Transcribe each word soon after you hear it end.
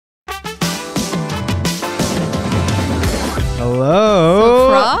Hello.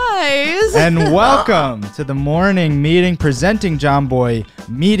 Surprise. And welcome to the morning meeting presenting Jomboy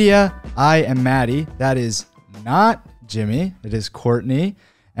Media. I am Matty. That is not Jimmy. It is Courtney.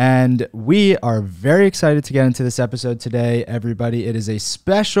 And we are very excited to get into this episode today, everybody. It is a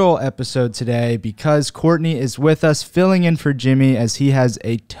special episode today because Courtney is with us filling in for Jimmy as he has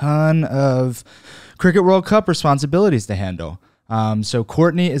a ton of Cricket World Cup responsibilities to handle. So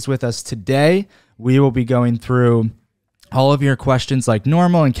Courtney is with us today. We will be going through all of your questions like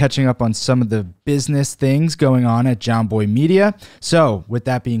normal and catching up on some of the business things going on at Jomboy Media. So with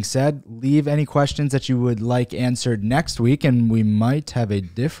that being said, leave any questions that you would like answered next week, and we might have a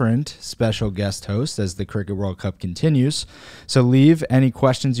different special guest host as the Cricket World Cup continues. So leave any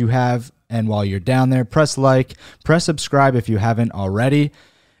questions you have, and while you're down there, press like, press subscribe if you haven't already.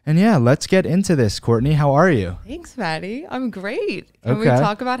 And yeah, let's get into this. Courtney, how are you? Thanks, Matty. I'm great. Can we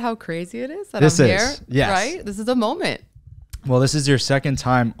talk about how crazy it is that I'm here? Yes. Right? This is a moment. Well, this is your second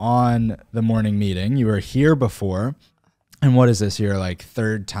time on the morning meeting. You were here before. And what is this? Your like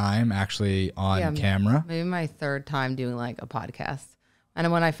third time actually on camera? Maybe my third time doing like a podcast.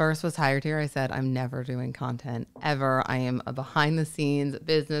 And when I first was hired here, I said, I'm never doing content ever. I am a behind the scenes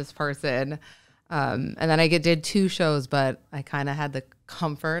business person. And then I did 2 shows, but I kind of had the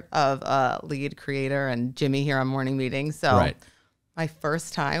comfort of a lead creator and Jimmy here on morning meetings. So my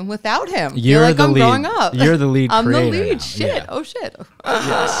first time without him. You're like the I'm lead. Growing up. You're the lead I'm creator. the lead. Now. Shit. Yeah. Oh, shit.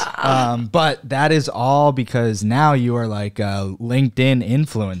 Yes. But that is all because now you are like a LinkedIn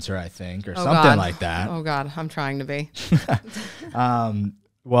influencer, I think, or something like that. Oh, God. I'm trying to be.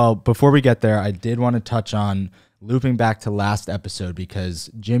 Well, before we get there, I did want to touch on looping back to last episode because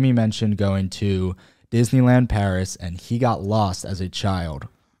Jimmy mentioned going to Disneyland Paris and he got lost as a child.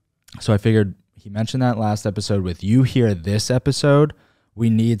 So I figured he mentioned that last episode. With you here this episode,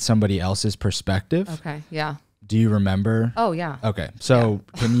 we need somebody else's perspective. Okay, yeah. Do you remember? Oh, yeah. Okay, so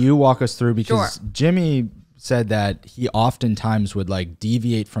can you walk us through? Because Sure. Jimmy said that he oftentimes would like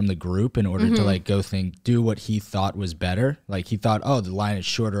deviate from the group in order to like do what he thought was better. Like he thought, oh, the line is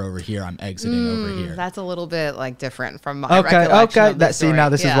shorter over here, I'm exiting over here. That's a little bit like different from my recollection of the story. See, now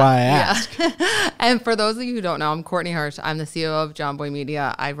this is why I asked. And for those of you who don't know, I'm Courtney Hirsch. I'm the COO of Jomboy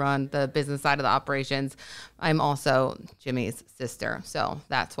Media. I run the business side of the operations. I'm also Jimmy's sister, so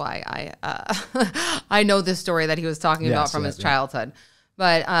that's why I know this story that he was talking about from his childhood.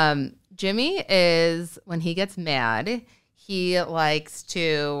 But Jimmy is, when he gets mad, he likes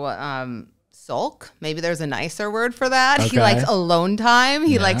to sulk. Maybe there's a nicer word for that. Okay. He likes alone time.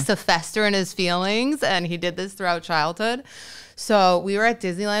 He likes to fester in his feelings, and he did this throughout childhood. So we were at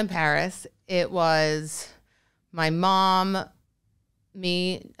Disneyland Paris. It was my mom,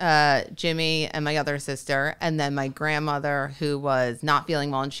 me, Jimmy, and my other sister, and then my grandmother who was not feeling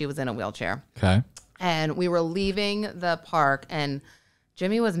well, and she was in a wheelchair. Okay. And we were leaving the park, and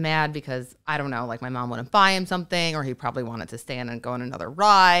Jimmy was mad because, I don't know, like my mom wouldn't buy him something, or he probably wanted to stay in and go on another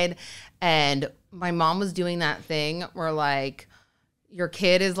ride. And my mom was doing that thing where like your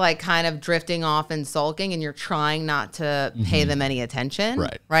kid is like kind of drifting off and sulking and you're trying not to pay them any attention.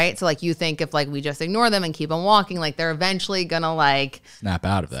 Right. So like you think if like we just ignore them and keep them walking, like they're eventually going to like snap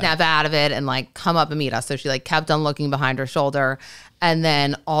out of it and like come up and meet us. So she like kept on looking behind her shoulder. And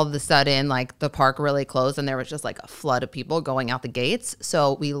then all of a sudden, like the park really closed and there was just like a flood of people going out the gates.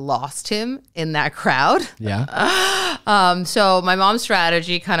 So we lost him in that crowd. Yeah. So my mom's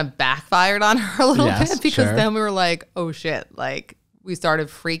strategy kind of backfired on her a little bit because then we were like, oh shit, like we started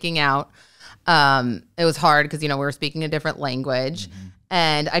freaking out. It was hard because, you know, we were speaking a different language.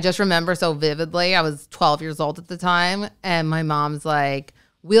 And I just remember so vividly, I was 12 years old at the time. And my mom's like,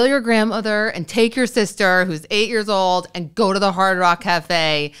 wheel your grandmother and take your sister who's 8 years old and go to the Hard Rock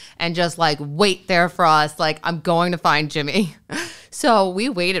Cafe and just like wait there for us. Like, I'm going to find Jimmy. So we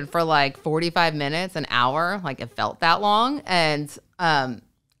waited for like 45 minutes, an hour. Like it felt that long. And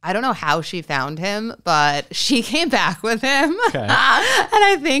I don't know how she found him, but she came back with him. Okay. And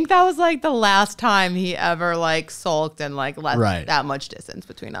I think that was like the last time he ever like sulked and like left that much distance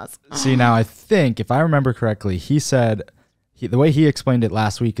between us. See, now I think if I remember correctly, he said, the way he explained it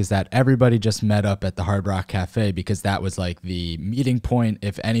last week is that everybody just met up at the Hard Rock Cafe because that was like the meeting point.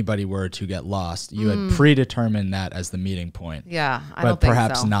 If anybody were to get lost, you had predetermined that as the meeting point. Yeah, I but don't think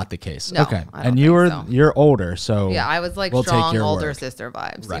perhaps so. not the case. No, okay, I don't and think you're older, so yeah, I was like we'll strong older sister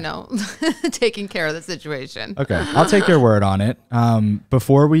vibes, you know, taking care of the situation. Okay, I'll take your word on it.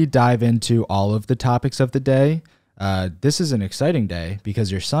 Before we dive into all of the topics of the day, this is an exciting day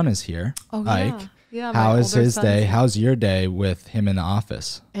because your son is here, Ike. Yeah, how is his day? How's your day with him in the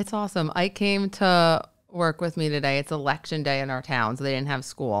office? It's awesome. Ike came to work with me today. It's election day in our town, so they didn't have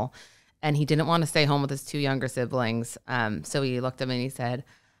school. and he didn't want to stay home with his 2 younger siblings. So he looked at me and he said,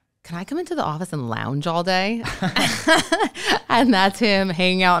 "Can I come into the office and lounge all day?" And that's him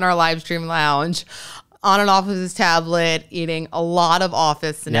hanging out in our live stream lounge on and off of his tablet, eating a lot of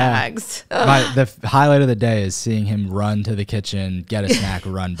office snacks. The highlight of the day is seeing him run to the kitchen, get a snack,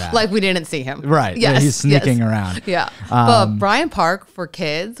 run back. Like we didn't see him. Right. Yes, he's sneaking around. Yeah. But Bryant Park for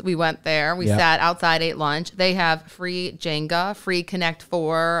kids, we went there. We sat outside, ate lunch. They have free Jenga, free Connect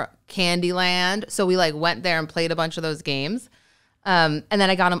 4, Candyland. So we like went there and played a bunch of those games. And then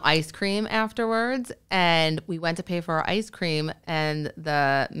I got him ice cream afterwards, and we went to pay for our ice cream, and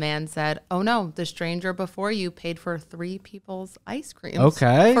the man said, "Oh no, the stranger before you paid for 3 people's ice cream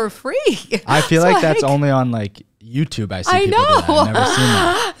for free." I feel like that's only on like YouTube. I see people do that. I've never seen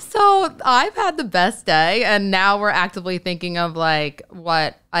that. So I've had the best day, and now we're actively thinking of like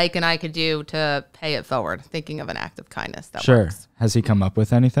what Ike and I could do to pay it forward, thinking of an act of kindness that works. Has he come up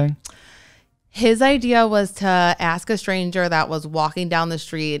with anything? His idea was to ask a stranger that was walking down the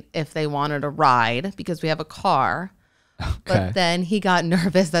street if they wanted a ride because we have a car. Okay. But then he got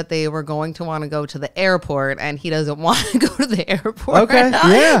nervous that they were going to want to go to the airport, and he doesn't want to go to the airport. Okay,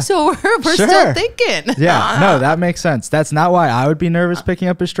 yeah. So we're still thinking. Yeah, no, that makes sense. That's not why I would be nervous picking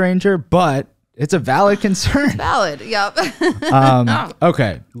up a stranger, but it's a valid concern. Valid, yep.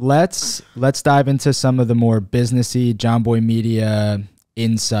 Okay, let's dive into some of the more businessy Jomboy Media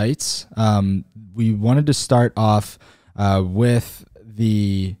insights. We wanted to start off with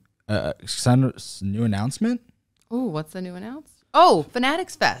the new announcement. Oh, what's the new announcement? Oh,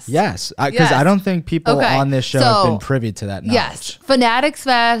 Fanatics Fest. Yes, because I don't think people on this show have been privy to that knowledge. Yes, Fanatics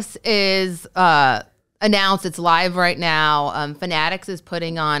Fest is announced. It's live right now. Fanatics is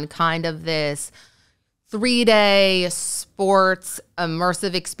putting on kind of this 3-day sports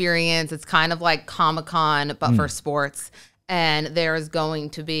immersive experience. It's kind of like Comic-Con, but for sports. And there's going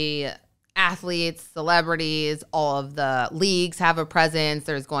to be athletes, celebrities, all of the leagues have a presence.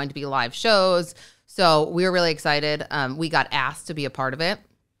 There's going to be live shows. So we're really excited. We got asked to be a part of it.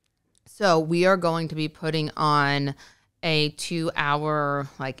 So we are going to be putting on a 2-hour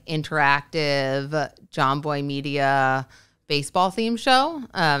like interactive Jomboy Media baseball theme show.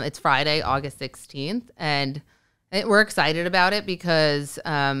 It's Friday, August 16th. And we're excited about it because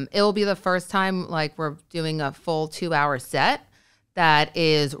it will be the first time like we're doing a full 2-hour set that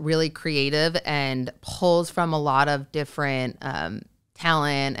is really creative and pulls from a lot of different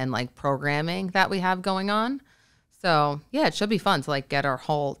talent and like programming that we have going on. So yeah, it should be fun to like get our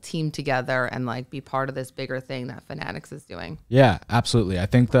whole team together and like be part of this bigger thing that Fanatics is doing. Yeah, absolutely. I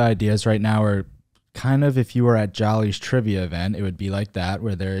think the ideas right now are kind of, if you were at Jolly's trivia event, it would be like that,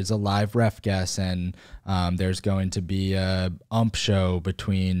 where there is a live ref guess and there's going to be a ump show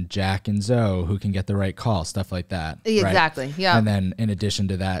between Jack and Zoe who can get the right call, stuff like that. Exactly. Right? Yeah. And then in addition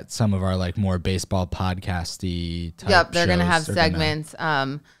to that, some of our like more baseball podcasty type they're going to have segments.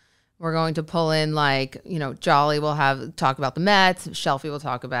 We're going to pull in like, you know, Jolly will talk about the Mets. Shelfie will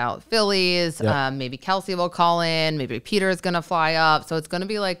talk about Phillies. Maybe Kelsey will call in. Maybe Peter's going to fly up. So it's going to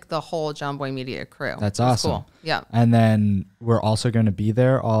be like the whole Jomboy Media crew. That's awesome. Cool. Yeah. And then we're also going to be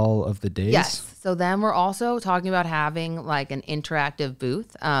there all of the days. Yes. So then we're also talking about having like an interactive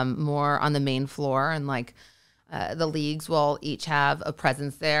booth more on the main floor. And like the leagues will each have a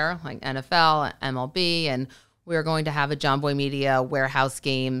presence there, like NFL, MLB. And we're going to have a Jomboy Media warehouse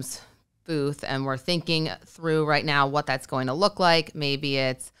games booth, and we're thinking through right now what that's going to look like. Maybe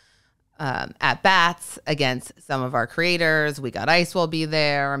it's at bats against some of our creators. We Got Ice will be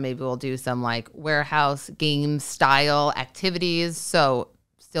there, or maybe we'll do some like warehouse game style activities. So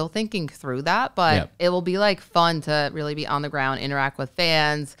still thinking through that, but it will be like fun to really be on the ground, interact with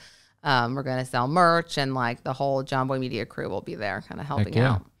fans. We're going to sell merch, and like the whole Jomboy Media crew will be there kind of helping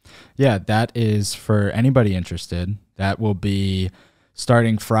out. Yeah, that is for anybody interested. That will be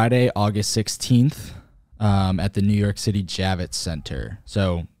starting Friday, August 16th at the New York City Javits Center.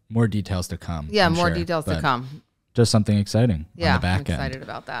 So more details to come. Yeah, more details to come. Just something exciting on the back end. I'm excited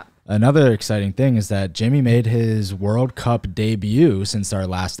about that. Another exciting thing is that Jimmy made his World Cup debut since our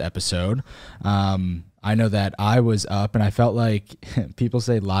last episode. I know that I was up, and I felt like people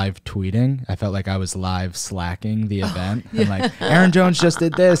say live tweeting. I felt like I was live slacking the event. And like, Aaron Jones just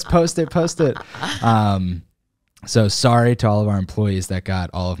did this, post it. So sorry to all of our employees that got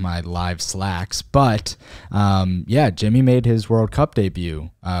all of my live slacks, but Jimmy made his World Cup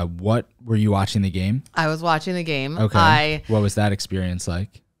debut. What were you watching the game? I was watching the game. Okay. What was that experience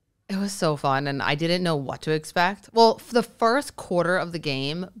like? It was so fun, and I didn't know what to expect. Well, for the first quarter of the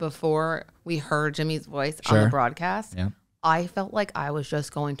game, before we heard Jimmy's voice on the broadcast, I felt like I was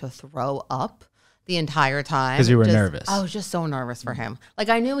just going to throw up. the entire time. Because you were nervous. I was just so nervous for him. Like,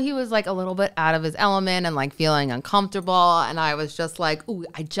 I knew he was like a little bit out of his element and like feeling uncomfortable. And I was just like, ooh,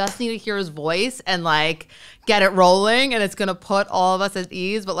 I just need to hear his voice and like get it rolling. And it's going to put all of us at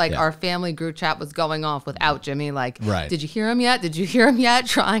ease. But like our family group chat was going off without Jimmy. Like, did you hear him yet? Did you hear him yet?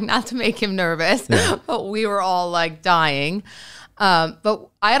 Trying not to make him nervous. Yeah. But we were all like dying. But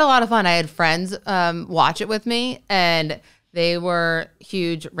I had a lot of fun. I had friends watch it with me, and they were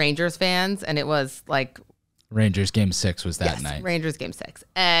huge Rangers fans, and it was like Rangers game 6 was that night. Rangers game 6,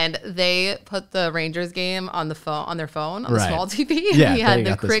 and they put the Rangers game on the phone on their phone on the small TV. Yeah, we had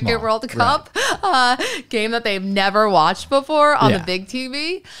the Cricket World Cup game that they've never watched before on the big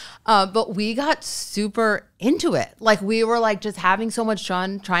TV. But we got super into it. Like, we were like just having so much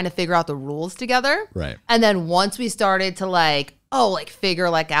fun trying to figure out the rules together. Right. And then once we started to like figure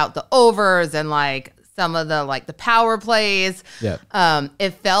like out the overs and like some of the like the power plays,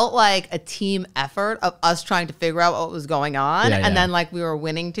 it felt like a team effort of us trying to figure out what was going on. And then like we were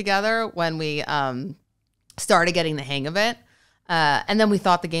winning together when we started getting the hang of it. And then we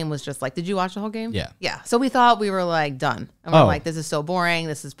thought the game was just like, did you watch the whole game? Yeah. Yeah. So we thought we were like done. And we're like, this is so boring.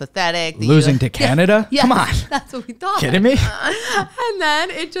 This is pathetic. Losing to Canada? Yeah, come on. That's what we thought. Kidding me? And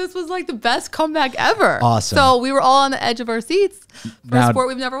then it just was like the best comeback ever. Awesome. So we were all on the edge of our seats for a sport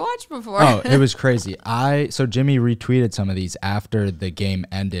we've never watched before. Oh, it was crazy. So Jimmy retweeted some of these after the game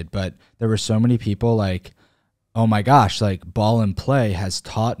ended, but there were so many people like, oh my gosh, like Ball and Play has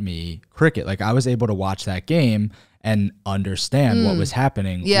taught me cricket. Like, I was able to watch that game and understand what was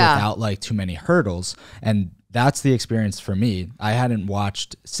happening without like too many hurdles. And that's the experience for me. I hadn't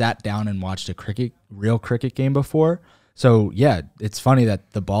sat down and watched a real cricket game before. So yeah, it's funny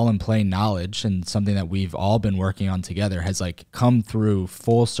that the Ball and Play knowledge and something that we've all been working on together has like come through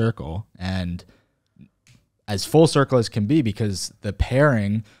full circle, and as full circle as can be, because the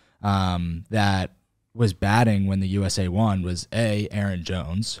pairing that was batting when the USA won was Aaron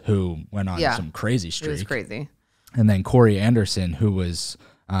Jones, who went on some crazy streak. It was crazy. And then Corey Anderson, who was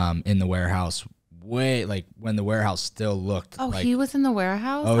in the warehouse when the warehouse still looked. Oh, he was in the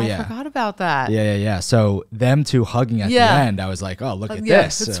warehouse? Oh, I forgot about that. Yeah. So them two hugging at the end, I was like, oh, look at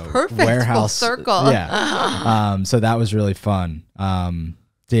this. It's so perfect. Warehouse Full circle. Yeah. So that was really fun.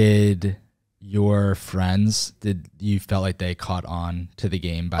 Did your friends, you felt like they caught on to the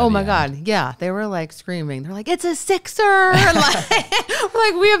game by the end? God, yeah. They were like screaming. They're like, it's a sixer. And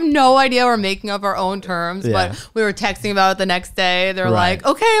like, we have no idea. We're making up our own terms, but we were texting about it the next day. They're like,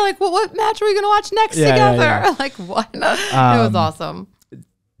 okay, like what match are we going to watch next together? Yeah. Like, what? It was awesome.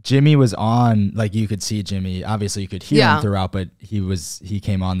 Jimmy was on, like, you could see Jimmy, obviously you could hear him throughout, but he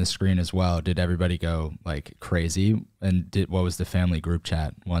came on the screen as well. Did everybody go like crazy? And what was the family group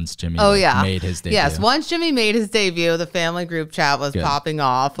chat once Jimmy made his debut? Yes, once Jimmy made his debut, the family group chat was popping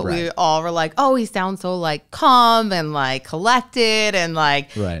off. We all were like, oh, he sounds so like calm and like collected, and like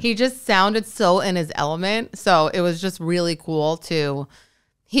he just sounded so in his element. So it was just really cool to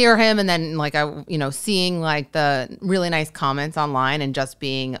hear him, and then like seeing like the really nice comments online and just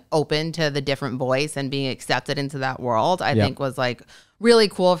being open to the different voice and being accepted into that world, I think was like really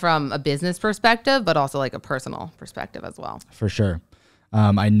cool from a business perspective, but also like a personal perspective as well. For sure.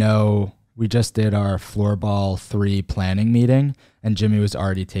 I know we just did our Floorball 3 planning meeting, and Jimmy was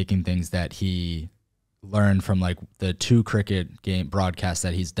already taking things that he learned from like the 2 cricket game broadcasts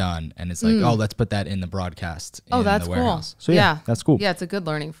that he's done, and it's like, oh, let's put that in the broadcast in that's the warehouse. Cool. So yeah, that's cool. Yeah, it's a good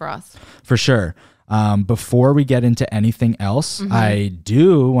learning for us. For sure. Before we get into anything else, I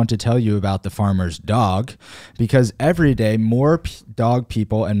do want to tell you about the farmer's dog, because every day more dog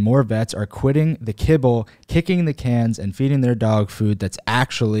people and more vets are quitting the kibble, kicking the cans, and feeding their dog food that's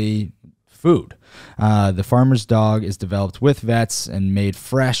actually food. The farmer's dog is developed with vets and made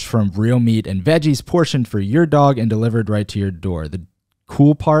fresh from real meat and veggies, portioned for your dog and delivered right to your door. The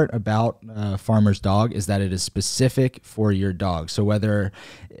cool part about farmer's dog is that it is specific for your dog. So whether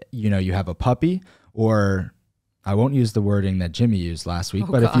you have a puppy, or I won't use the wording that Jimmy used last week,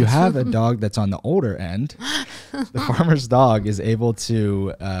 but if you have a dog that's on the older end, the farmer's dog is able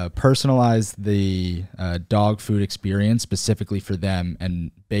to personalize the dog food experience specifically for them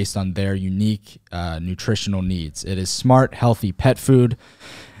and based on their unique nutritional needs. It is smart, healthy pet food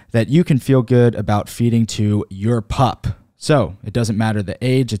that you can feel good about feeding to your pup. So it doesn't matter the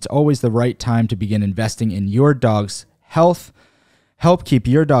age, it's always the right time to begin investing in your dog's health. Help keep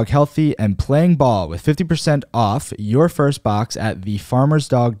your dog healthy and playing ball with 50% off your first box at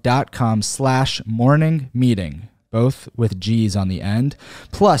thefarmersdog.com/morningmeeting, both with G's on the end.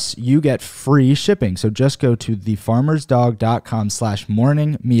 Plus, you get free shipping. So just go to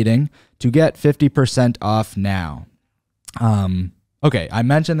thefarmersdog.com/morningmeeting to get 50% off now. Okay, I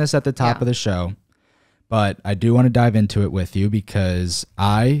mentioned this at the top of the show. But I do want to dive into it with you because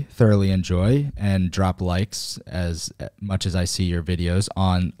I thoroughly enjoy and drop likes as much as I see your videos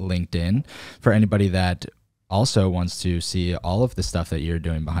on LinkedIn. For anybody that also wants to see all of the stuff that you're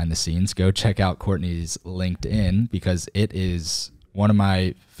doing behind the scenes, go check out Courtney's LinkedIn because it is one of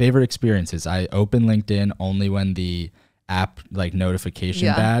my favorite experiences. I open LinkedIn only when the app like notification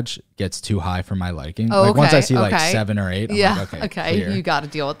badge gets too high for my liking. Oh, like okay, once I see like 7 or 8, I'm like, okay, clear. You got to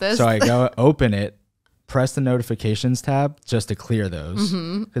deal with this. So I go open it, press the notifications tab just to clear those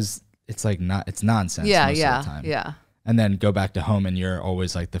because it's like it's nonsense most of the time. Yeah. And then go back to home and you're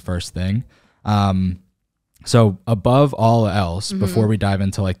always like the first thing. So above all else, before we dive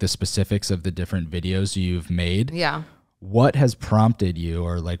into like the specifics of the different videos you've made, what has prompted you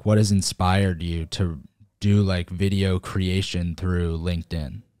or like what has inspired you to do like video creation through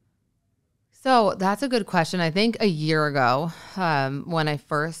LinkedIn? So that's a good question. I think a year ago, when I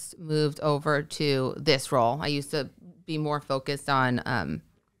first moved over to this role, I used to be more focused on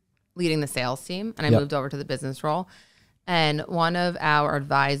leading the sales team, and I moved over to the business role. And one of our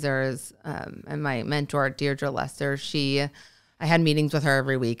advisors and my mentor, Deirdre Lester, I had meetings with her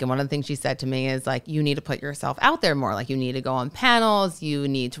every week. And one of the things she said to me is like, you need to put yourself out there more. Like you need to go on panels, you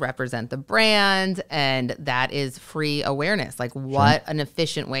need to represent the brand. And that is free awareness. Like what an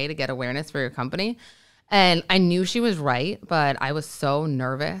efficient way to get awareness for your company. And I knew she was right, but I was so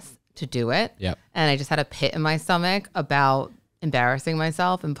nervous to do it. And I just had a pit in my stomach about embarrassing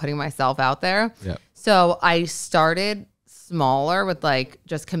myself and putting myself out there. So I started smaller with like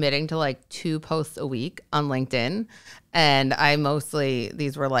just committing to like 2 posts a week on LinkedIn. And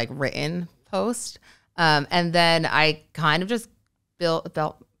these were like written posts. And then I kind of just built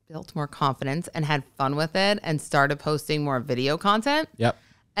more confidence and had fun with it and started posting more video content.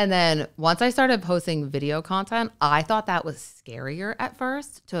 And then once I started posting video content, I thought that was scarier at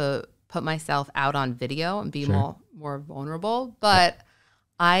first to put myself out on video and be more vulnerable. But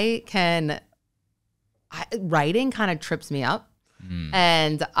writing kind of trips me up.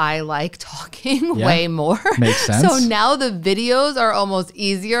 And I like talking way more. Makes sense. So now the videos are almost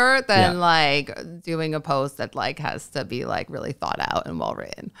easier than like doing a post that like has to be like really thought out and well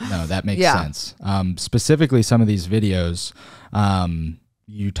written. No, that makes sense. Specifically, some of these videos,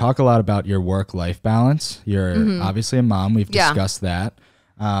 you talk a lot about your work-life balance. You're obviously a mom. We've discussed that.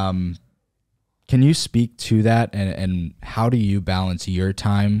 Can you speak to that and how do you balance your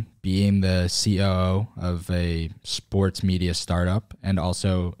time being the COO of a sports media startup and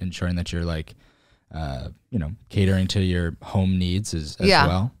also ensuring that you're like, catering to your home needs as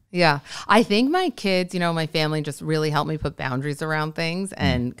well? Yeah. I think my kids, my family just really helped me put boundaries around things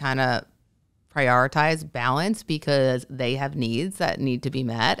and kind of prioritize balance because they have needs that need to be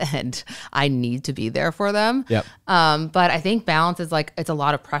met and I need to be there for them. But I think balance is like, it's a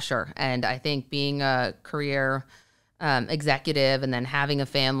lot of pressure. And I think being a career executive and then having a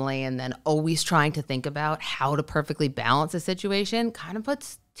family and then always trying to think about how to perfectly balance a situation kind of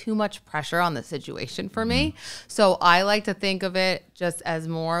puts too much pressure on the situation for me. So I like to think of it just as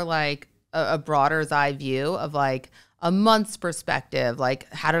more like a broader's eye view of like a month's perspective.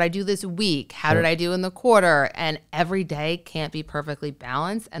 Like, how did I do this week? How did I do in the quarter? And every day can't be perfectly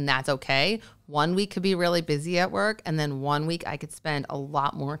balanced, and that's okay. One week could be really busy at work, and then one week I could spend a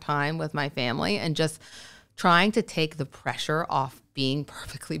lot more time with my family and just trying to take the pressure off being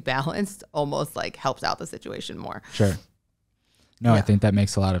perfectly balanced almost like helps out the situation more. No, I think that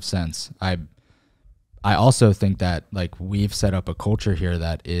makes a lot of sense. I also think that like we've set up a culture here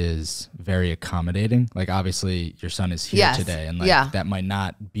that is very accommodating. Like obviously your son is here today and like that might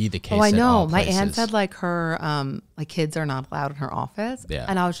not be the case. Oh, I know. At all my places. aunt said like her like kids are not allowed in her office.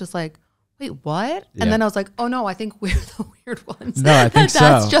 And I was just like, wait, what? And then I was like, oh no, I think we're the weird ones. No, I think so.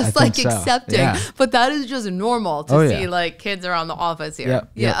 That's just like so. accepting. But that is just normal to see like kids are on the office here.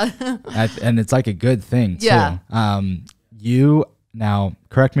 And it's like a good thing too. You now,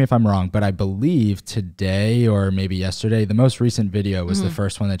 correct me if I'm wrong, but I believe today or maybe yesterday, the most recent video was the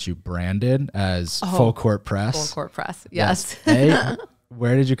first one that you branded as Full Court Press. Full Court Press, yes.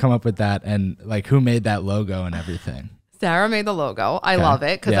 Where did you come up with that? And like who made that logo and everything? Sarah made the logo. I love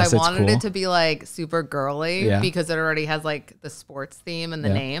it because I wanted it to be like super girly because it already has like the sports theme and the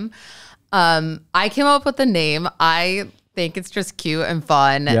name. I came up with the name. I think it's just cute and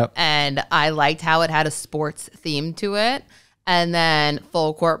fun. And I liked how it had a sports theme to it. And then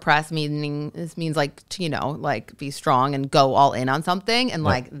full court press means like, like be strong and go all in on something. And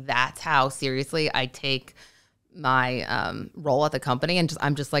like, that's how seriously I take my role at the company. And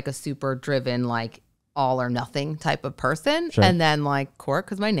I'm just like a super driven, like all or nothing type of person. Sure. And then like Court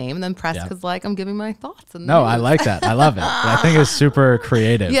because my name, and then Press because like I'm giving my thoughts. And no, I like that. I love it. I think it's super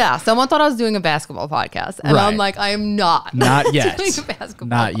creative. Yeah. Someone thought I was doing a basketball podcast, and I'm like, I am not. Not yet. doing a basketball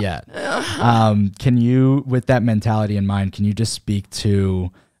not yet. Can you, with that mentality in mind, can you just speak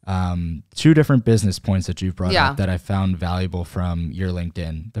to 2 different business points that you've brought up that I found valuable from your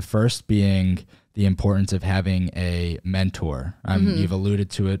LinkedIn? The first being the importance of having a mentor. You've alluded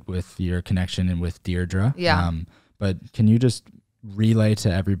to it with your connection and with Deirdre. Yeah. But can you just relay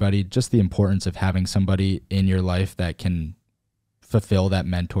to everybody just the importance of having somebody in your life that can fulfill that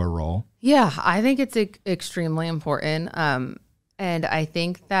mentor role? Yeah, I think it's extremely important. And I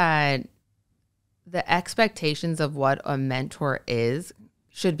think that the expectations of what a mentor is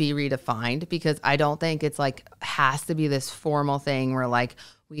should be redefined, because I don't think it's like has to be this formal thing where like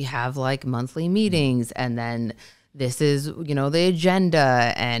we have like monthly meetings and then this is, you know, the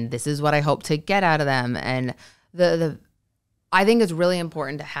agenda and this is what I hope to get out of them. And I think it's really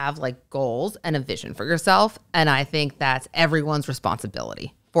important to have like goals and a vision for yourself. And I think that's everyone's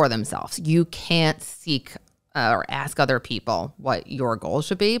responsibility for themselves. You can't seek or ask other people what your goals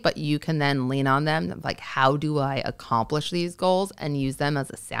should be, but you can then lean on them. Like, how do I accomplish these goals, and use them as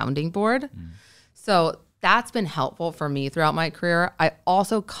a sounding board? So that's been helpful for me throughout my career. I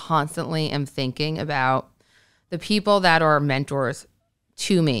also constantly am thinking about the people that are mentors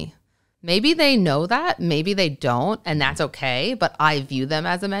to me. Maybe they know that, maybe they don't, and that's okay, but I view them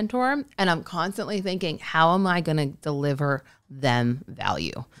as a mentor, and I'm constantly thinking, how am I going to deliver them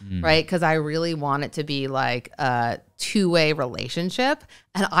value, right? Because I really want it to be like a two-way relationship,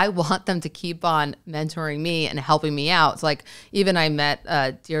 and I want them to keep on mentoring me and helping me out. So like, even I met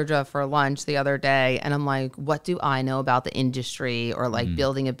Deirdre for lunch the other day, and I'm like, what do I know about the industry or like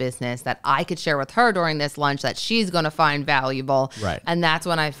building a business that I could share with her during this lunch that she's going to find valuable? Right. And that's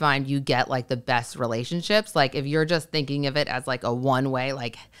when I find you get like the best relationships. Like if you're just thinking of it as like a one-way,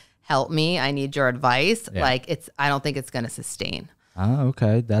 like, help me, I need your advice. Yeah. Like I don't think it's going to sustain. Oh,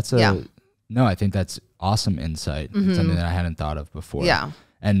 okay. No, I think that's awesome insight. It's something that I hadn't thought of before. Yeah.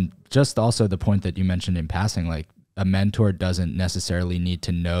 And just also the point that you mentioned in passing, like a mentor doesn't necessarily need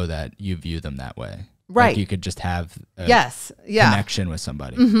to know that you view them that way. Right. Like you could just have a connection with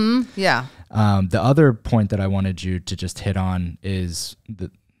somebody. Yeah. The other point that I wanted you to just hit on is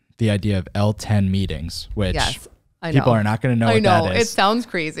the idea of L10 meetings, which people are not going to know what that is. It sounds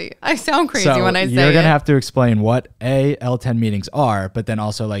crazy. I sound crazy when I say it. You're going to have to explain what L10 meetings are, but then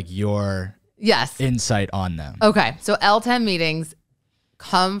also like your insight on them. Okay. So L10 meetings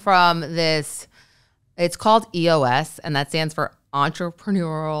come from this, it's called EOS, and that stands for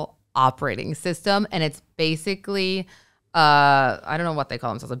Entrepreneurial Operating System. And it's basically, I don't know what they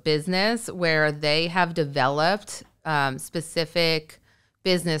call themselves, a business where they have developed specific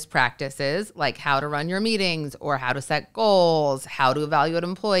business practices, like how to run your meetings or how to set goals, how to evaluate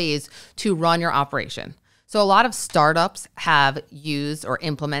employees to run your operation. So a lot of startups have used or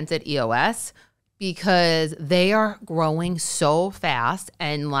implemented EOS because they are growing so fast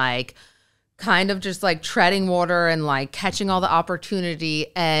and like kind of just like treading water and like catching all the opportunity,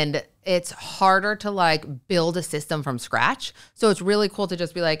 and it's harder to like build a system from scratch. So it's really cool to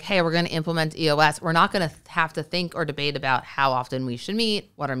just be like, hey, we're going to implement EOS. We're not going to have to think or debate about how often we should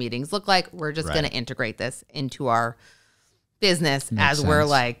meet, what our meetings look like. We're just going to integrate this into our business as we're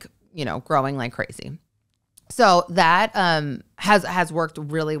like, you know, growing like crazy. So that has worked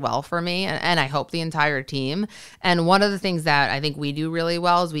really well for me, and I hope the entire team. And one of the things that I think we do really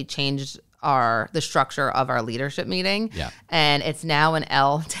well is we changed the structure of our leadership meeting. Yeah. And it's now an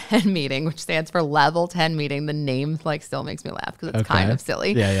L10 meeting, which stands for level 10 meeting. The name like still makes me laugh because it's kind of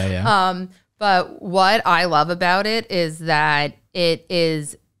silly. Yeah. But what I love about it is that it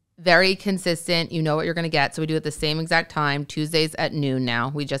is very consistent. You know what you're going to get. So we do it the same exact time, Tuesdays at noon now.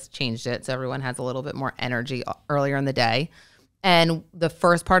 We just changed it so everyone has a little bit more energy earlier in the day. And the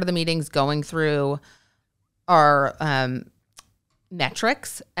first part of the meeting is going through our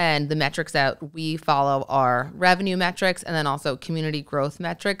metrics, and the metrics that we follow are revenue metrics, and then also community growth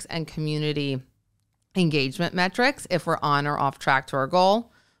metrics and community engagement metrics, if we're on or off track to our goal.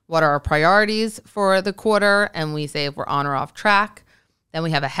 What are our priorities for the quarter? And we say if we're on or off track. Then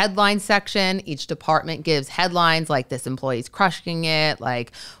we have a headline section. Each department gives headlines like this employee's crushing it,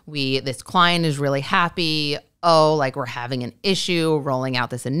 like this client is really happy, like we're having an issue rolling out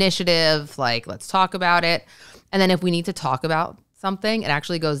this initiative, like let's talk about it. And then if we need to talk about something, it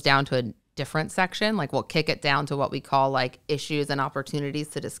actually goes down to a different section. Like we'll kick it down to what we call like issues and opportunities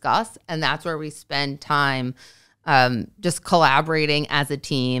to discuss. And that's where we spend time just collaborating as a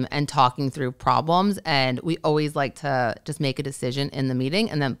team and talking through problems. And we always like to just make a decision in the meeting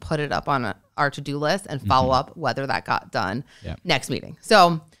and then put it up on our to-do list and follow up whether that got done next meeting.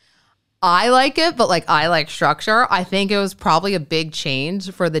 So I like it, but like I like structure. I think it was probably a big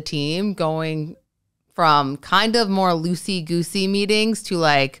change for the team going from kind of more loosey-goosey meetings to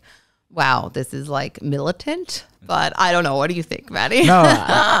like, wow, this is like militant. But I don't know. What do you think, Matty? No,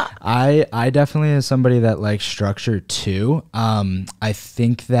 I definitely am somebody that likes structure too. I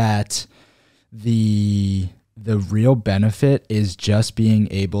think that the real benefit is just being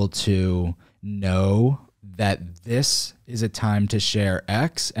able to know that this is a time to share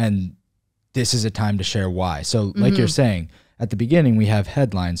X and this is a time to share Y. So like you're saying, at the beginning, we have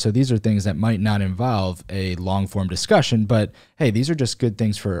headlines. So these are things that might not involve a long form discussion, but hey, these are just good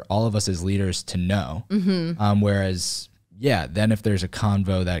things for all of us as leaders to know. Whereas, then if there's a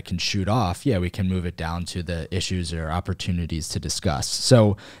convo that can shoot off, we can move it down to the issues or opportunities to discuss.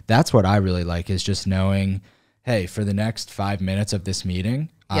 So that's what I really like, is just knowing, hey, for the next 5 minutes of this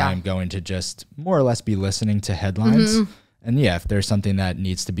meeting, I'm going to just more or less be listening to headlines. And if there's something that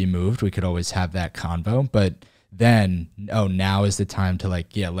needs to be moved, we could always have that convo. But then, now is the time to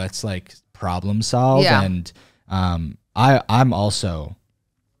like, let's like problem solve. And I'm also,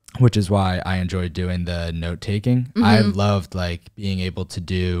 which is why I enjoy doing the note taking. I loved like being able to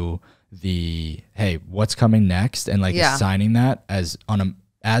do the, hey, what's coming next? And like assigning that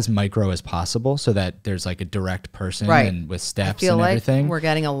as micro as possible so that there's like a direct person and with steps and everything. We're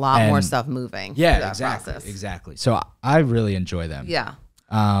getting a lot more stuff moving. Exactly. So I really enjoy them.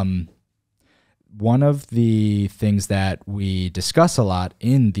 One of the things that we discuss a lot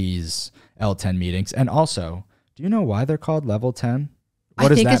in these L10 meetings, and also, do you know why they're called level 10? I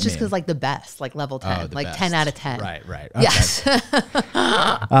think it's just because like the best, like level 10, like best. 10 out of 10. Right. Okay. Yes.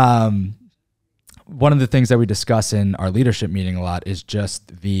 One of the things that we discuss in our leadership meeting a lot is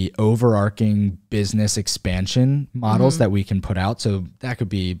just the overarching business expansion models that we can put out. So that could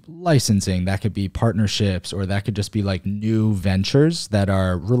be licensing, that could be partnerships, or that could just be like new ventures that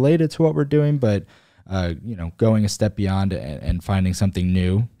are related to what we're doing, but going a step beyond and finding something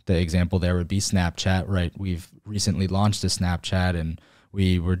new. The example there would be Snapchat, right? We've recently launched a Snapchat and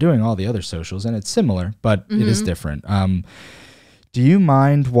we were doing all the other socials, and it's similar, but it is different. Do you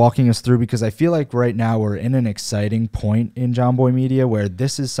mind walking us through, because I feel like right now we're in an exciting point in Jomboy Media where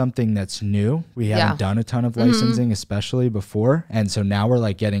this is something that's new. We haven't done a ton of licensing, especially before. And so now we're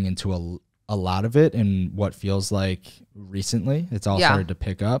like getting into a lot of it in what feels like recently. It's all started to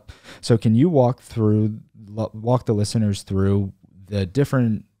pick up. So can you walk the listeners through the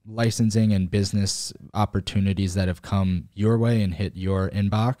different licensing and business opportunities that have come your way and hit your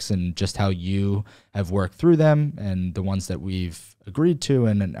inbox, and just how you have worked through them and the ones that we've agreed to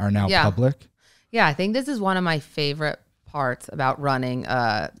and are now public? Yeah, I think this is one of my favorite parts about running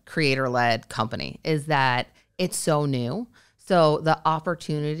a creator-led company, is that it's so new. So the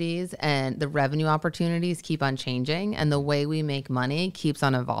opportunities and the revenue opportunities keep on changing, and the way we make money keeps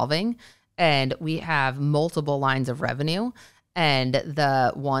on evolving. And we have multiple lines of revenue. And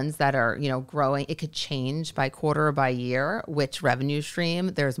the ones that are, growing, it could change by quarter or by year, which revenue stream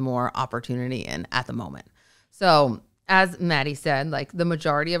there's more opportunity in at the moment. So as Matty said, like the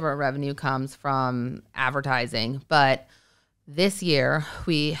majority of our revenue comes from advertising. But this year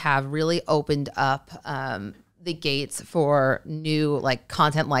we have really opened up the gates for new like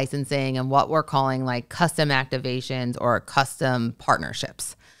content licensing and what we're calling like custom activations or custom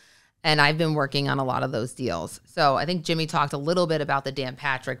partnerships. And I've been working on a lot of those deals. So I think Jimmy talked a little bit about the Dan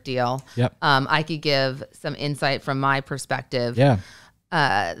Patrick deal. Yep. I could give some insight from my perspective. Yeah.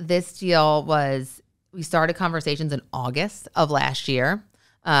 This deal we started conversations in August of last year.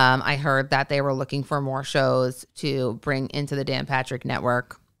 I heard that they were looking for more shows to bring into the Dan Patrick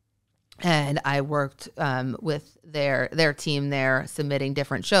network. And I worked with their team there, submitting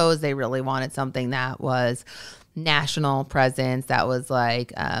different shows. They really wanted something that was national presence, that was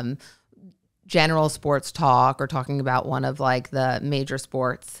like general sports talk or talking about one of like the major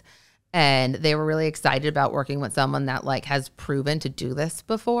sports. And they were really excited about working with someone that like has proven to do this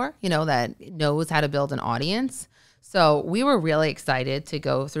before, that knows how to build an audience. So we were really excited to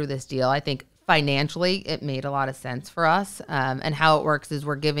go through this deal. I think financially it made a lot of sense for us. And how it works is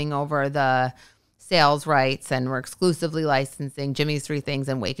we're giving over the sales rights and we're exclusively licensing Jimmy's Three Things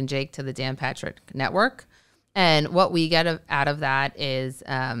and Wake and Jake to the Dan Patrick network. And what we get out of that is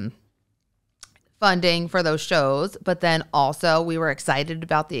funding for those shows. But then also we were excited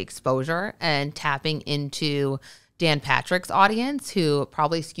about the exposure and tapping into Dan Patrick's audience, who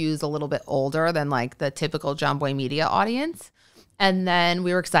probably skews a little bit older than like the typical Jomboy Media audience. And then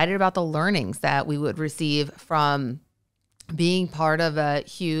we were excited about the learnings that we would receive from being part of a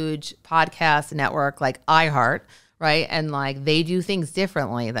huge podcast network like iHeart, right? And like they do things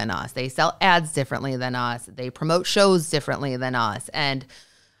differently than us. They sell ads differently than us. They promote shows differently than us. And,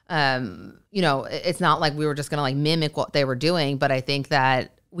 you know, it's not like we were just going to like mimic what they were doing, but I think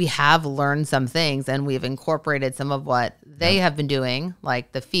that we have learned some things and we've incorporated some of what they have been doing,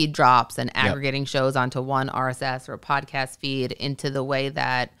 like the feed drops and aggregating shows onto one RSS or podcast feed into the way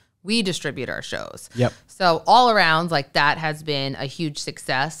that we distribute our shows. Yep. So all around, like that has been a huge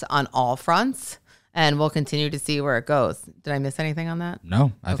success on all fronts, and we'll continue to see where it goes. Did I miss anything on that?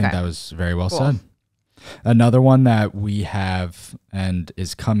 No, I think that was very well said. Another one that we have and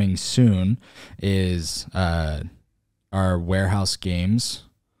is coming soon is our warehouse games.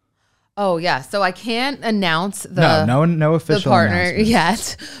 Oh yeah, so I can't announce no official partner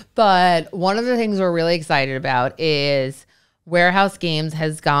yet, but one of the things we're really excited about is Warehouse Games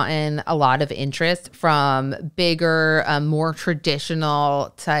has gotten a lot of interest from bigger, more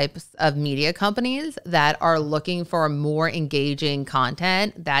traditional types of media companies that are looking for more engaging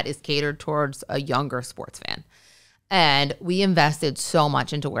content that is catered towards a younger sports fan. And we invested so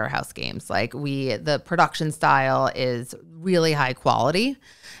much into Warehouse Games. Like the production style is really high quality.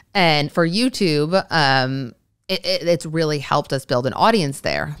 And for YouTube, it's really helped us build an audience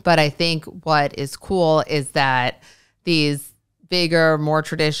there. But I think what is cool is that these bigger, more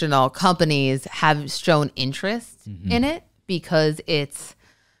traditional companies have shown interest in it because it's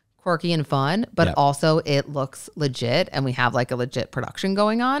quirky and fun, but also it looks legit and we have like a legit production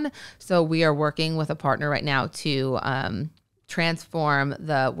going on. So we are working with a partner right now to transform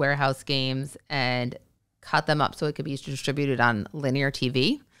the Warehouse Games and cut them up so it could be distributed on linear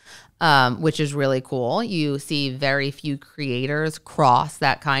TV. Which is really cool. You see very few creators cross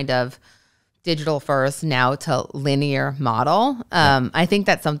that kind of digital first now to linear model. I think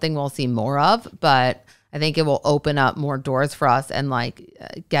that's something we'll see more of, but I think it will open up more doors for us and like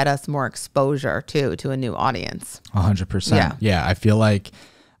get us more exposure to a new audience. 100%. Yeah. I feel like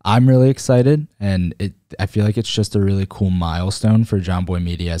I'm really excited, and I feel like it's just a really cool milestone for Jomboy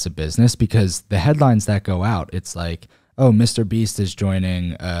Media as a business, because the headlines that go out, it's like, oh, Mr. Beast is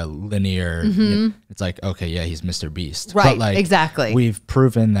joining a linear. It's like, okay, yeah, he's Mr. Beast. Right, but like, exactly. We've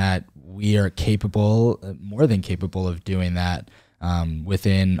proven that we are capable, more than capable of doing that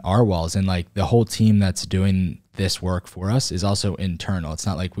within our walls. And like the whole team that's doing this work for us is also internal. It's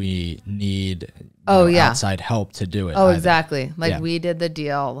not like we need outside help to do it. Oh, either. Exactly. Like we did the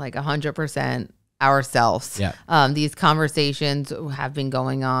deal like 100% ourselves. Yeah. These conversations have been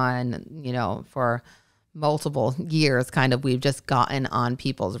going on, you know, for multiple years. Kind of, we've just gotten on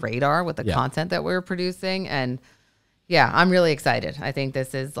people's radar with the content that we're producing. And yeah, I'm really excited. I think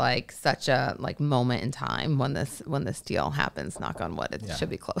this is like such a like moment in time when this deal happens. Knock on wood. It should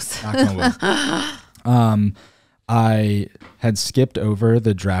be close. Knock on wood. I had skipped over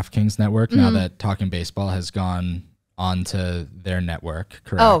the DraftKings network now that Talkin Baseball has gone onto their network,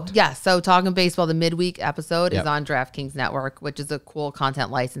 correct? Oh, yeah. So Talkin Baseball, the midweek episode is on DraftKings Network, which is a cool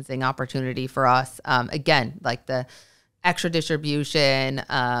content licensing opportunity for us. Again, like the extra distribution,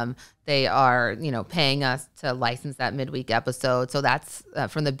 they are, you know, paying us to license that midweek episode. So that's,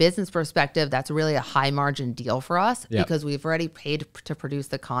 from the business perspective, that's really a high margin deal for us because we've already paid to produce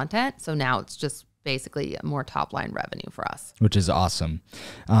the content. So now it's just basically more top line revenue for us. Which is awesome.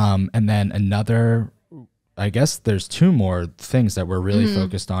 And then another, I guess there's two more things that we're really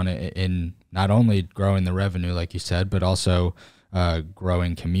focused on in not only growing the revenue, like you said, but also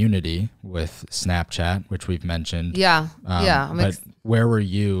growing community with Snapchat, which we've mentioned. But where were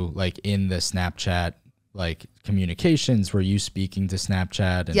you like in the Snapchat like communications? Were you speaking to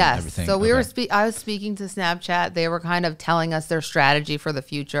Snapchat and everything? So I was speaking to Snapchat. They were kind of telling us their strategy for the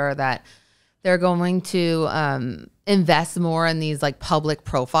future, that they're going to invest more in these like public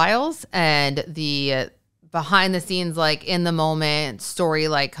profiles and the behind the scenes, like in the moment story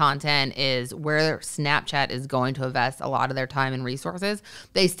like content is where Snapchat is going to invest a lot of their time and resources.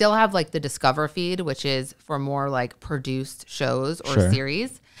 They still have like the Discover feed, which is for more like produced shows or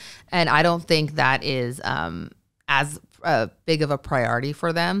series. And I don't think that is as big of a priority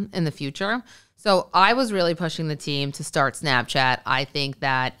for them in the future. So I was really pushing the team to start Snapchat. I think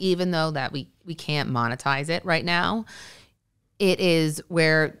that even though that we can't monetize it right now, it is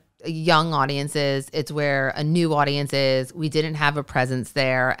where young audiences, it's where a new audience is. We didn't have a presence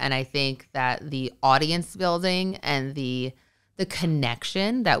there. And I think that the audience building and the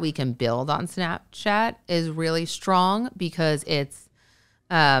connection that we can build on Snapchat is really strong because it's,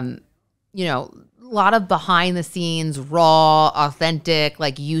 you know, lot of behind the scenes, raw, authentic,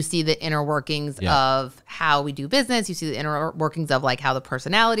 like you see the inner workings of how we do business. You see the inner workings of like how the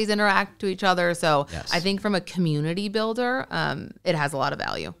personalities interact to each other. So I think from a community builder, it has a lot of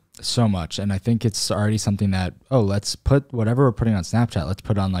value. So much. And I think it's already something that, let's put whatever we're putting on Snapchat, let's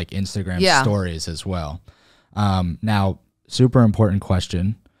put on like Instagram stories as well. Now, super important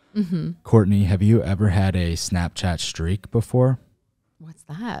question. Courtney, have you ever had a Snapchat streak before? What's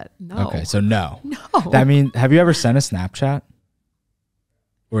that? No. Okay, so no. No. I mean, have you ever sent a Snapchat?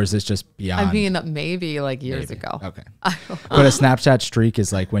 Or is this just beyond? I mean, maybe like years ago. Okay. But a Snapchat streak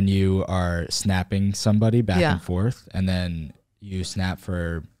is like when you are snapping somebody back and forth, and then you snap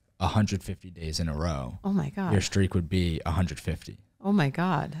for 150 days in a row. Oh my God. Your streak would be 150. Oh my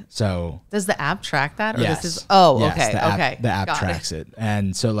God. So does the app track that? Or yes. This is okay. The app tracks it.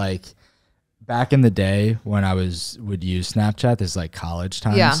 And so like back in the day when I would use Snapchat, this is like college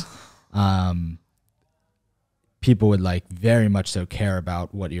times. People would like very much so care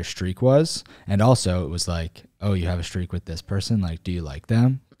about what your streak was. And also it was like, oh, you have a streak with this person. Like, do you like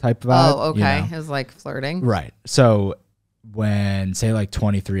them? Type of vibe. Oh, okay. You know? It was like flirting. Right. So when say like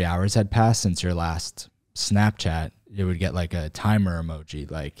 23 hours had passed since your last Snapchat, it would get like a timer emoji,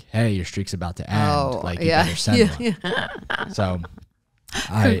 like, hey, your streak's about to end. Oh, like, you better send one. So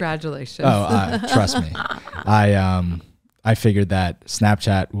congratulations. Trust me. I figured that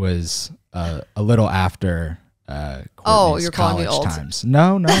Snapchat was a little after Courtney's you're calling me college old. times.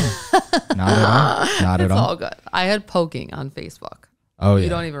 No, not at all. Not at all. It's all good. I had poking on Facebook. Oh yeah. You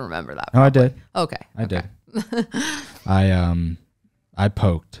don't even remember that. No, I did. Okay. I did. I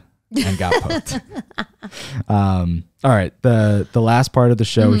poked and got poked. All right. The last part of the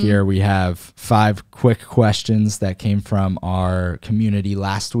show here, we have 5 quick questions that came from our community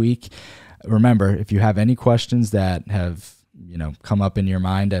last week. Remember, if you have any questions that have, come up in your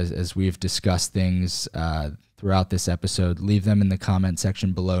mind as we've discussed things throughout this episode, leave them in the comment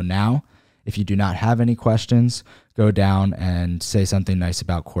section below now. If you do not have any questions, go down and say something nice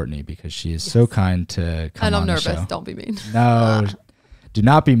about Courtney because she is so kind to come on the show. And I'm nervous. Don't be mean. No, do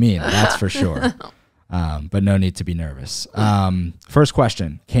not be mean. That's for sure. But no need to be nervous. First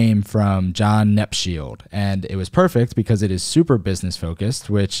question came from John Nepshield, and it was perfect because it is super business focused,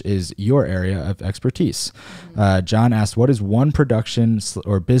 which is your area of expertise. John asked, what is one production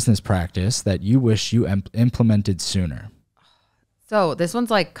or business practice that you wish you implemented sooner? So this one's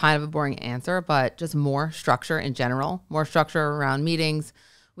like kind of a boring answer, but just more structure in general, more structure around meetings.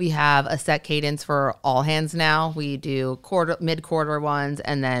 We have a set cadence for all hands now. We do mid-quarter ones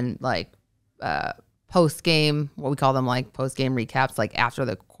and then like post-game, what we call them like post-game recaps, like after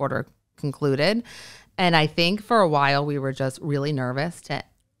the quarter concluded. And I think for a while we were just really nervous to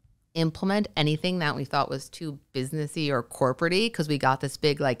implement anything that we thought was too businessy or corporate-y because we got this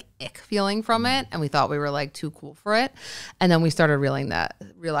big like ick feeling from it and we thought we were like too cool for it. And then we started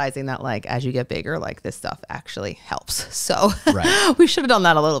realizing that like as you get bigger, like this stuff actually helps. So we should have done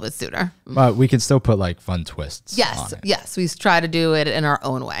that a little bit sooner. But we can still put like fun twists on it. Yes. We try to do it in our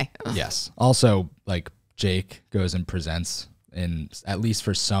own way. Yes. Also, like Jake goes and presents in at least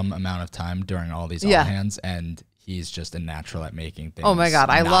for some amount of time during all these all hands, and he's just a natural at making things. Oh my God.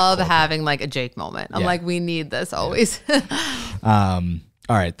 I love having like a Jake moment. I'm like, we need this always. All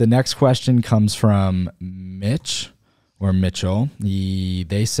right. The next question comes from Mitch or Mitchell.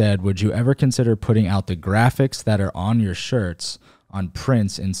 They said, would you ever consider putting out the graphics that are on your shirts on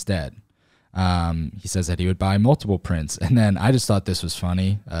prints instead? He says that he would buy multiple prints. And then I just thought this was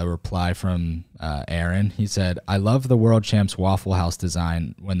funny. A reply from Aaron. He said, I love the World Champs Waffle House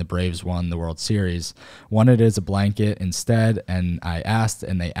design when the Braves won the World Series. Wanted it as a blanket instead, and I asked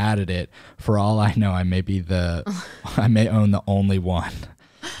and they added it. For all I know, I may own the only one.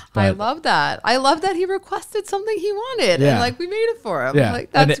 But, I love that. I love that he requested something he wanted and like we made it for him. Yeah. Like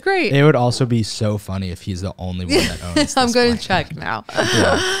that's great. It would also be so funny if he's the only one that owns I'm going to check now.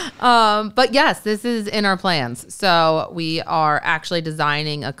 But yes, this is in our plans. So we are actually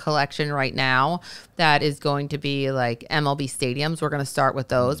designing a collection right now that is going to be like MLB stadiums. We're going to start with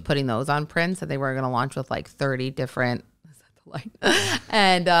those, putting those on prints. I think we're going to launch with like 30 different,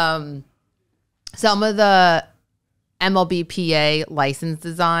 and some of the MLBPA license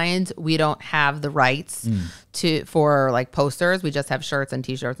designs, we don't have the rights for like posters. We just have shirts and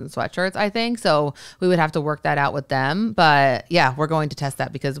t-shirts and sweatshirts, I think. So we would have to work that out with them. But yeah, we're going to test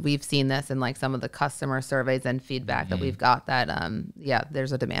that because we've seen this in like some of the customer surveys and feedback that we've got that,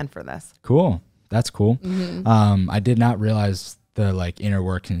 there's a demand for this. Cool. That's cool. I did not realize the like inner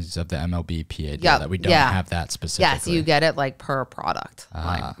workings of the MLBPA deal that we don't have that specifically. Yes, you get it like per product.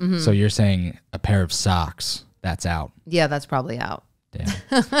 So you're saying a pair of socks. That's out. Yeah, that's probably out.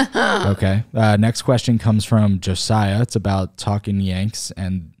 Damn. Okay. Next question comes from Josiah. It's about Talkin Yanks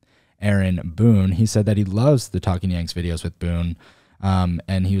and Aaron Boone. He said that he loves the Talkin Yanks videos with Boone.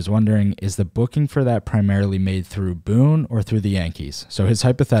 And he was wondering, is the booking for that primarily made through Boone or through the Yankees? So his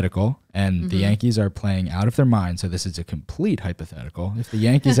hypothetical, and the Yankees are playing out of their mind, so this is a complete hypothetical. If the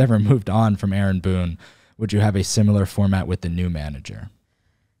Yankees ever moved on from Aaron Boone, would you have a similar format with the new manager?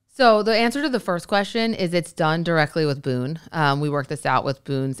 So the answer to the first question is it's done directly with Boone. We worked this out with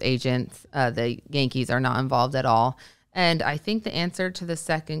Boone's agents. The Yankees are not involved at all. And I think the answer to the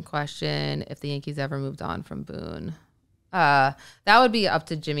second question, if the Yankees ever moved on from Boone, that would be up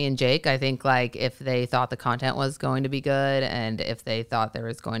to Jimmy and Jake. I think like if they thought the content was going to be good and if they thought there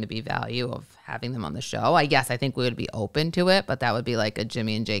was going to be value of having them on the show, I think we would be open to it, but that would be like a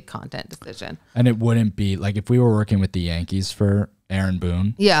Jimmy and Jake content decision. And it wouldn't be like if we were working with the Yankees for Aaron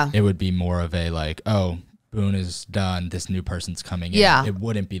Boone, it would be more of a like, oh, Boone is done, this new person's coming in. It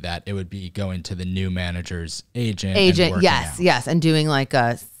wouldn't be that. It would be going to the new manager's agent. Yes. And doing like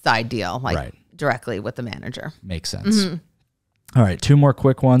a side deal, like directly with the manager. Makes sense. All right, 2 more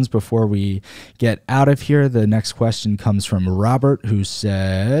quick ones before we get out of here. The next question comes from Robert, who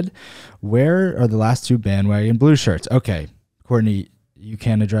said, where are the last 2 Bandwagon Blueshirts? Okay, Courtney, you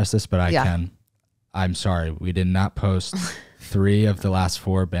can't address this, but I can. I'm sorry, we did not post 3 of the last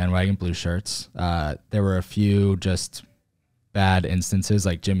 4 Bandwagon Blueshirts. There were a few just bad instances,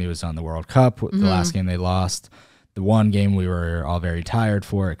 like Jimmy was on the World Cup, the last game they lost, the one game we were all very tired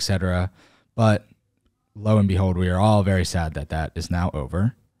for, etc. But lo and behold, we are all very sad that that is now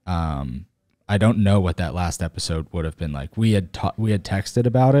over. I don't know what that last episode would have been like. We had texted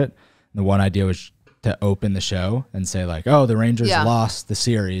about it. The one idea was to open the show and say like, oh, the Rangers lost the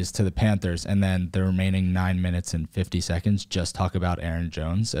series to the Panthers, and then the remaining 9 minutes and 50 seconds just talk about Aaron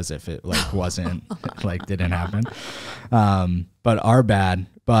Jones as if it like wasn't like didn't happen. But our bad.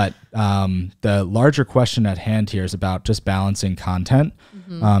 But the larger question at hand here is about just balancing content.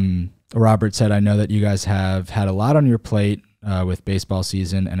 Robert said, I know that you guys have had a lot on your plate with baseball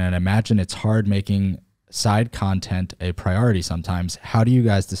season, and I'd imagine it's hard making side content a priority sometimes. How do you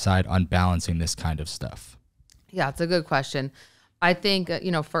guys decide on balancing this kind of stuff? Yeah, it's a good question. I think,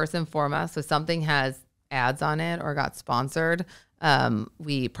 first and foremost, if something has ads on it or got sponsored,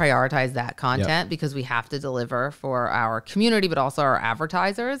 we prioritize that content because we have to deliver for our community, but also our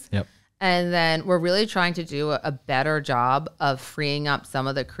advertisers. And then we're really trying to do a better job of freeing up some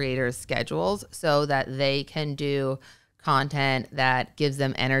of the creators' schedules so that they can do content that gives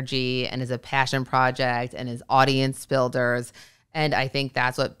them energy and is a passion project and is audience builders. And I think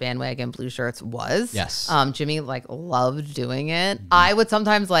that's what Bandwagon Blueshirts was. Yes. Jimmy loved doing it. I would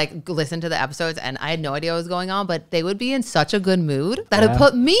sometimes listen to the episodes and I had no idea what was going on, but they would be in such a good mood that it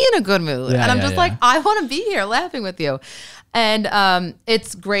put me in a good mood. And I'm just like, I want to be here laughing with you. And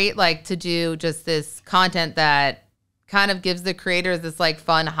it's great to do just this content that kind of gives the creators this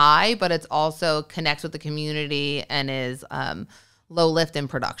fun high, but it's also connects with the community and is low lift in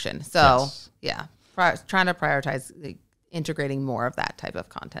production. So trying to prioritize integrating more of that type of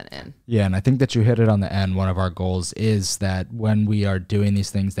content in. Yeah, and I think that you hit it on the end. One of our goals is that when we are doing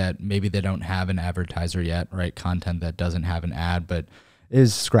these things that maybe they don't have an advertiser yet, right? Content that doesn't have an ad, but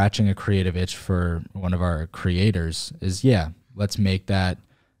is scratching a creative itch for one of our creators is, let's make that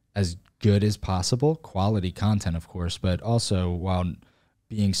as good as possible, quality content, of course, but also while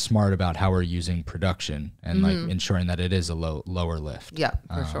being smart about how we're using production and ensuring that it is a lower lift. Yeah,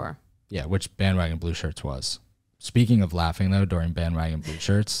 for sure. Yeah, which Bandwagon Blueshirts was. Speaking of laughing, though, during Bandwagon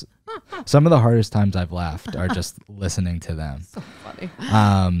Blueshirts, some of the hardest times I've laughed are just listening to them. So funny.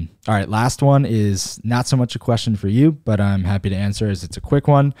 All right, last one is not so much a question for you, but I'm happy to answer as it's a quick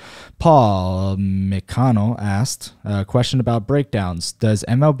one. Paul McConnell asked a question about breakdowns. Does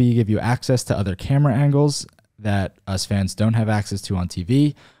MLB give you access to other camera angles that us fans don't have access to on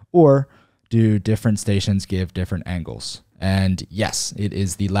TV, or do different stations give different angles? And yes, it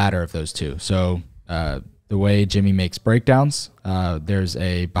is the latter of those two. So the way Jimmy makes breakdowns, there's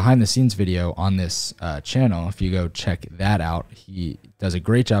a behind the scenes video on this channel. If you go check that out, he does a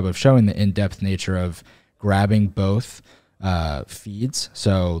great job of showing the in-depth nature of grabbing both feeds.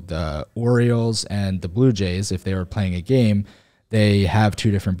 So the Orioles and the Blue Jays, if they were playing a game, they have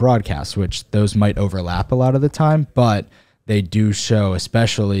 2 different broadcasts, which those might overlap a lot of the time, but they do show,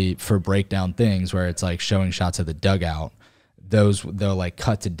 especially for breakdown things where it's showing shots of the dugout, they'll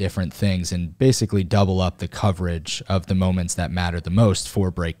cut to different things and basically double up the coverage of the moments that matter the most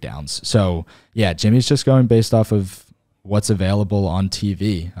for breakdowns. So yeah, Jimmy's just going based off of what's available on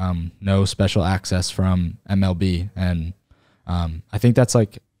TV. No special access from MLB. And I think that's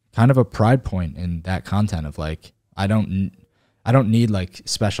kind of a pride point in that content of I don't need like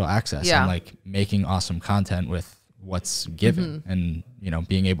special access. Yeah. I'm like making awesome content with what's given and, you know,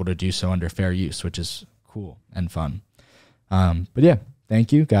 being able to do so under fair use, which is cool and fun. But yeah,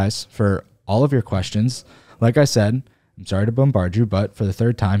 thank you guys for all of your questions. Like I said, I'm sorry to bombard you, but for the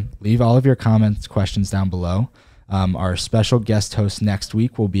third time, leave all of your comments, questions down below. Our special guest host next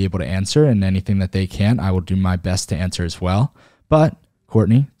week will be able to answer, and anything that they can't, I will do my best to answer as well. But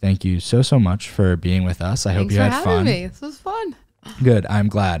Courtney, thank you so much for being with us. I hope you had fun. Thanks for having me. This was fun. Good. I'm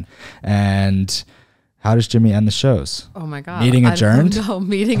glad. And how does Jimmy end the shows? Oh my God. Meeting adjourned? No,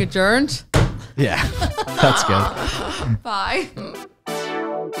 meeting adjourned. Yeah, that's good. Bye.